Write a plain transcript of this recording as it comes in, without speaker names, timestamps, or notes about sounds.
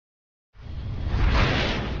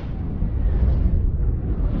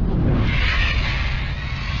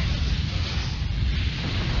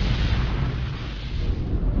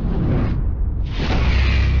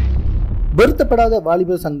வருத்தப்படாத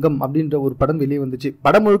வாலிபர் சங்கம் அப்படின்ற ஒரு படம் வெளியே வந்துச்சு.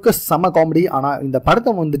 படம் முழுக்க செம காமெடி. ஆனால் இந்த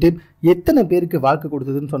படத்தை வந்துட்டு எத்தனை பேருக்கு வாழ்க்கை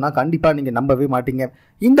கொடுத்ததுன்னு சொன்னால் கண்டிப்பாக நீங்கள் நம்பவே மாட்டீங்க.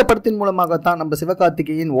 இந்த படத்தின் மூலமாகத்தான் நம்ம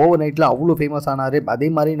சிவகார்த்திகேயன் ஓவர் நைட்டில் அவ்வளோ ஃபேமஸ் ஆனார். அதே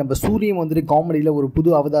மாதிரி நம்ம சூரியன் வந்துட்டு காமெடியில் ஒரு புது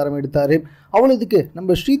அவதாரம் எடுத்தார். அவ்வளோதுக்கு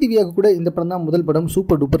நம்ம ஸ்ரீதிவியாக கூட இந்த படம் தான் முதல் படம்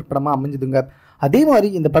சூப்பர் டூப்பர் படமாக அமைஞ்சுதுங்க. அதே மாதிரி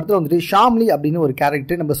இந்த படத்தில் வந்துட்டு ஷாம்லி அப்படின்னு ஒரு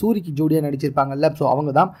கேரக்டர் நம்ம சூரிக்கு ஜோடியாக நடிச்சிருப்பாங்கல்ல. ஸோ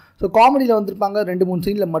அவங்க தான் காமெடியில் வந்திருப்பாங்க. 2-3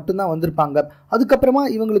 சீனில் மட்டும்தான் வந்திருப்பாங்க. அதுக்கப்புறமா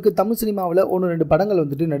இவங்களுக்கு தமிழ் சினிமாவில் 1-2 படங்கள்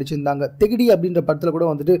வந்துட்டு நடிச்சிருந்தாங்க. தெகிடி அப்படின்ற படத்தில் கூட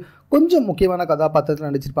வந்துட்டு கொஞ்சம் முக்கியமான கதாபாத்திரத்தில்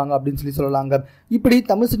நடிச்சிருப்பாங்க அப்படின்னு சொல்லலாங்க. இப்படி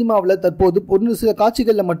தமிழ் சினிமாவில் தற்போது ஒரு சில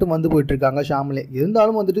காட்சிகளில் மட்டும் வந்து போயிட்டு இருக்காங்க ஷாம்லே.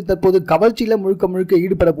 இருந்தாலும் வந்துட்டு தற்போது கவர்ச்சியில் முழுக்க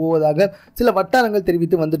ஈடுபட போவதாக சில வட்டாரங்கள்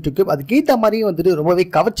தெரிவித்து வந்துட்டு இருக்கு. அதுக்கேற்ற மாதிரியும் வந்துட்டு ரொம்பவே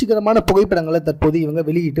கவர்ச்சிகரமான புகைப்படங்களை தற்போது இவங்க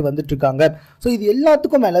வெளியிட்டு வந்துட்டு இருக்காங்க. ஸோ இது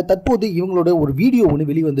எல்லாத்துக்கும் மேலே தற்போது இவங்களோட ஒரு வீடியோ ஒன்று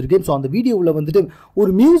வெளிவந்திருக்கு. ஸோ அந்த வீடியோவில் வந்துட்டு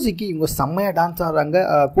ஒரு மியூசிக்கு இவங்க செம்மையாக டான்ஸ் ஆடுறாங்க.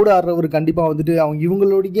 கூட ஆடுறவர் கண்டிப்பாக வந்துட்டு அவங்க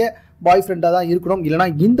இவங்களுடைய பாய் ஃப்ரெண்டாக தான் இருக்கணும், இல்லைனா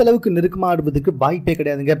இந்த அளவுக்கு நெருக்கமாக ஆடுவதற்கு வாய்ப்பே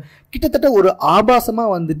கிடையாதுங்க. கிட்டத்தட்ட ஒரு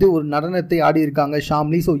ஆபாசமாக வந்துட்டு ஒரு நடனத்தை ஆடி இருக்காங்க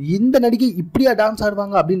ஷாம்லி. ஸோ இந்த நடிகை இப்படியா டான்ஸ்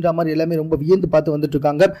ஆடுவாங்க அப்படின்ற மாதிரி எல்லாமே ரொம்ப வியந்து பார்த்து வந்துட்டு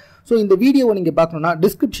இருக்காங்க. ஸோ இந்த வீடியோவை நீங்கள் பார்க்கணும்னா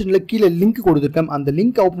டிஸ்கிரிப்ஷனில் கீழே லிங்க் கொடுத்துருக்கேன். அந்த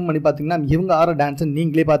லிங்க் ஓப்பன் பண்ணி பார்த்தீங்கன்னா இவங்க ஆடுற டான்ஸை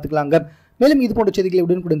நீங்களே பார்த்துக்கலாங்க. மேலும் இது போன்ற செய்திகளை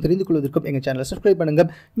உடனுக்குடன் தெரிந்து கொள்வதற்கும் எங்கள் சேனலை சப்ஸ்கிரைப் பண்ணுங்க.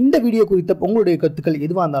 இந்த வீடியோ குறித்த உங்களுடைய கருத்துக்கள்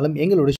எதுவாக இருந்தாலும் எங்களோட